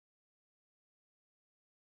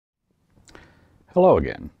Hello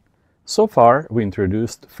again. So far, we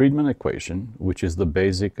introduced Friedmann equation, which is the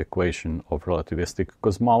basic equation of relativistic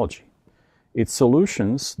cosmology. Its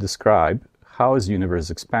solutions describe how is the universe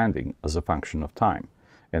expanding as a function of time,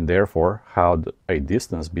 and therefore how a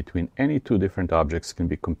distance between any two different objects can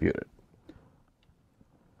be computed.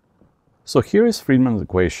 So here is Friedmann's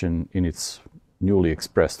equation in its newly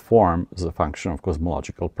expressed form as a function of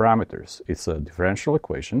cosmological parameters. It's a differential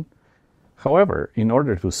equation. However, in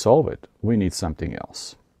order to solve it, we need something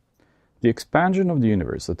else. The expansion of the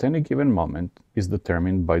universe at any given moment is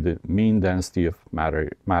determined by the mean density of matter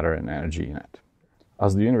and energy in it.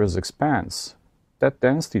 As the universe expands, that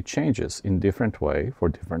density changes in different way for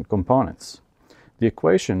different components. The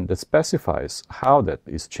equation that specifies how that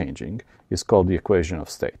is changing is called the equation of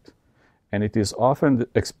state, and it is often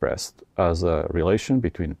expressed as a relation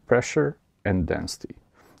between pressure and density.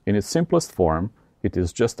 In its simplest form, it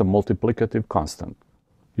is just a multiplicative constant,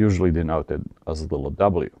 usually denoted as little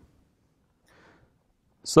w.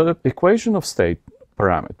 So the equation of state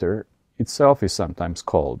parameter itself is sometimes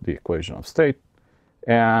called the equation of state,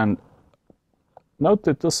 and note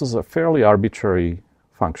that this is a fairly arbitrary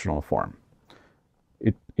functional form.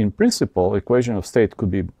 In principle, equation of state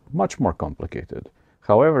could be much more complicated.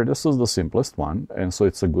 However, this is the simplest one, and so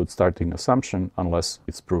it's a good starting assumption unless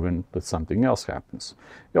it's proven that something else happens.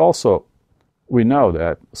 Also, we know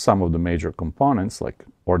that some of the major components, like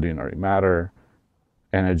ordinary matter,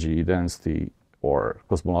 energy density, or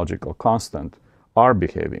cosmological constant, are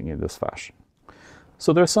behaving in this fashion.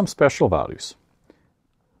 So there are some special values.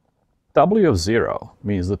 W of 0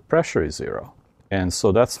 means that pressure is 0, and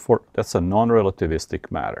so that's a non-relativistic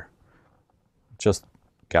matter, just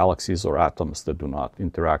galaxies or atoms that do not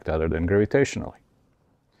interact other than gravitationally.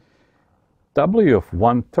 W of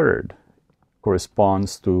 1/3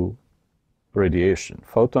 corresponds to radiation,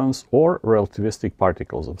 photons, or relativistic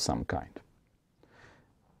particles of some kind.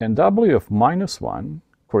 And W of -1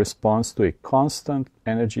 corresponds to a constant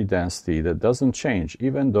energy density that doesn't change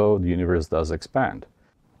even though the universe does expand,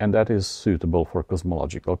 and that is suitable for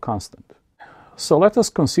cosmological constant. So let us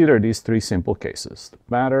consider these three simple cases: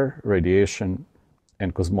 matter, radiation,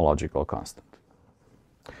 and cosmological constant.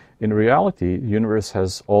 In reality, the universe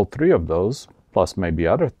has all three of those, plus maybe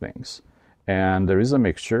other things, and there is a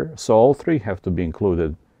mixture, so all three have to be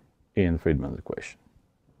included in Friedmann's equation.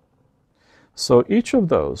 So each of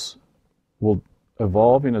those will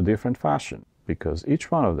evolve in a different fashion because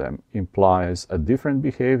each one of them implies a different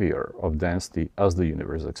behavior of density as the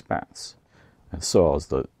universe expands. And so as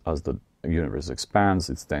the universe expands,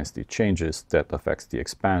 its density changes, that affects the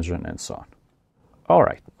expansion, and so on. All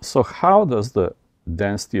right, so how does the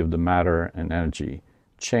density of the matter and energy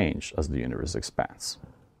change as the universe expands?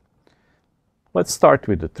 Let's start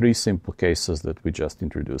with the three simple cases that we just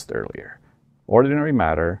introduced earlier: ordinary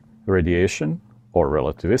matter, radiation or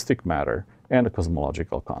relativistic matter, and a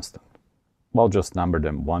cosmological constant. I'll just number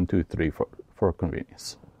them 1, 2, 3 for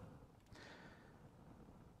convenience.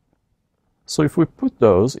 So if we put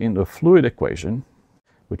those in the fluid equation,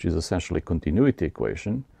 which is essentially continuity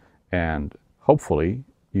equation, and hopefully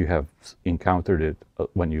you have encountered it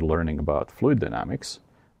when you're learning about fluid dynamics,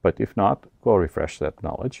 but if not, go refresh that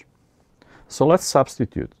knowledge. So let's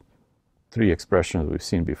substitute three expressions we've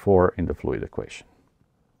seen before in the fluid equation.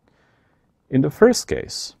 In the first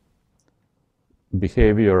case,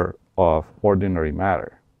 behavior of ordinary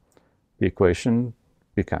matter, the equation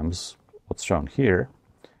becomes what's shown here,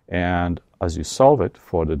 and as you solve it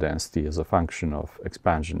for the density as a function of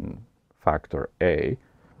expansion factor A,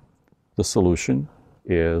 the solution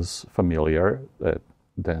is familiar, that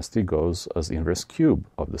density goes as inverse cube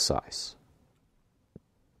of the size.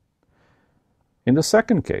 In the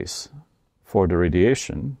second case, for the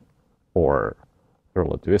radiation or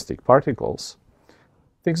relativistic particles,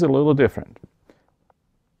 things are a little different.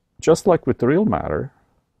 Just like with the real matter,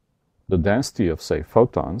 the density of, say,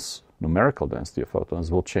 photons, numerical density of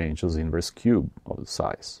photons, will change as inverse cube of the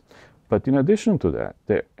size. But in addition to that,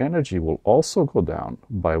 the energy will also go down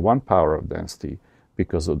by 1 power of density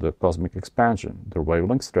because of the cosmic expansion, the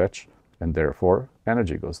wavelength stretch, and therefore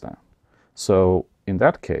energy goes down. So in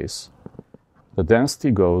that case, the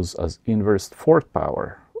density goes as inverse 4th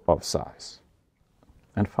power of size.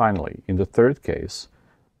 And finally, in the third case,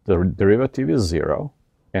 the derivative is 0,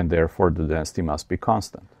 and therefore the density must be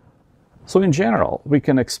constant. So in general, we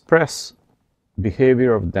can express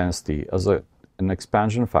behavior of density as an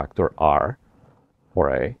expansion factor R, or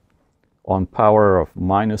A, on power of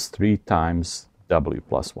 -3 times W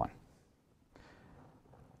plus 1.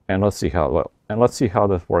 And let's see how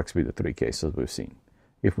that works with the three cases we've seen.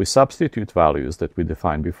 If we substitute values that we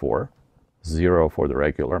defined before, 0 for the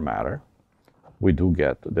regular matter, we do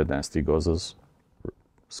get the density goes as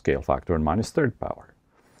scale factor n minus third power.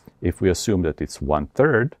 If we assume that it's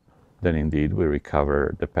 1/3, then indeed we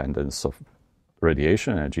recover dependence of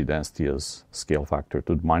radiation energy density as scale factor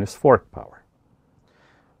to the minus fourth power.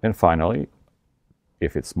 And finally,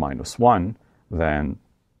 if it's -1, then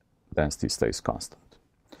density stays constant.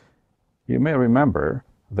 You may remember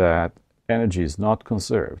that energy is not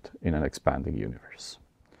conserved in an expanding universe.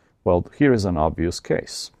 Well, here is an obvious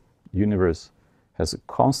case. The universe has a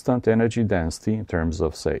constant energy density in terms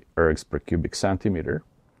of, say, ergs per cubic centimeter,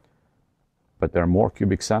 but there are more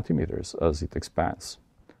cubic centimeters as it expands.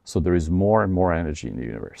 So there is more and more energy in the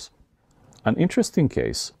universe. An interesting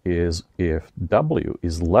case is if W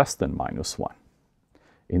is less than -1.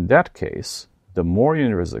 In that case, the more the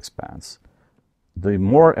universe expands, the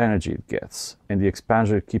more energy it gets, and the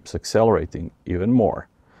expansion keeps accelerating even more.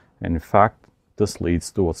 And in fact, this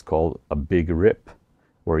leads to what's called a big rip,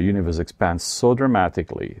 where the universe expands so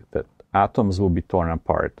dramatically that atoms will be torn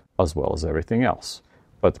apart as well as everything else.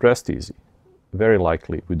 But rest easy. Very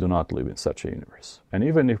likely we do not live in such a universe. And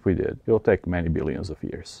even if we did, it will take many billions of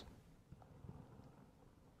years.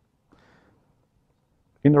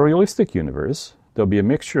 In a realistic universe, there'll be a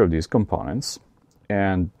mixture of these components,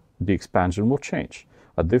 and the expansion will change.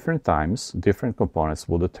 At different times, different components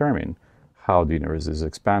will determine how the universe is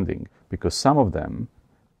expanding, because some of them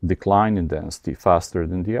decline in density faster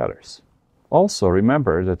than the others. Also,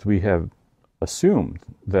 remember that we have assumed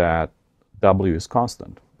that W is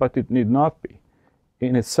constant, but it need not be.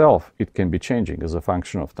 In itself, it can be changing as a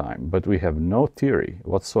function of time, but we have no theory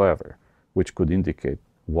whatsoever which could indicate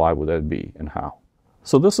why would that be and how.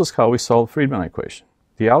 So this is how we solve Friedmann equation.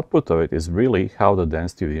 The output of it is really how the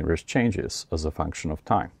density of the universe changes as a function of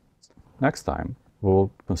time. Next time, we'll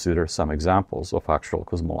consider some examples of actual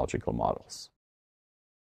cosmological models.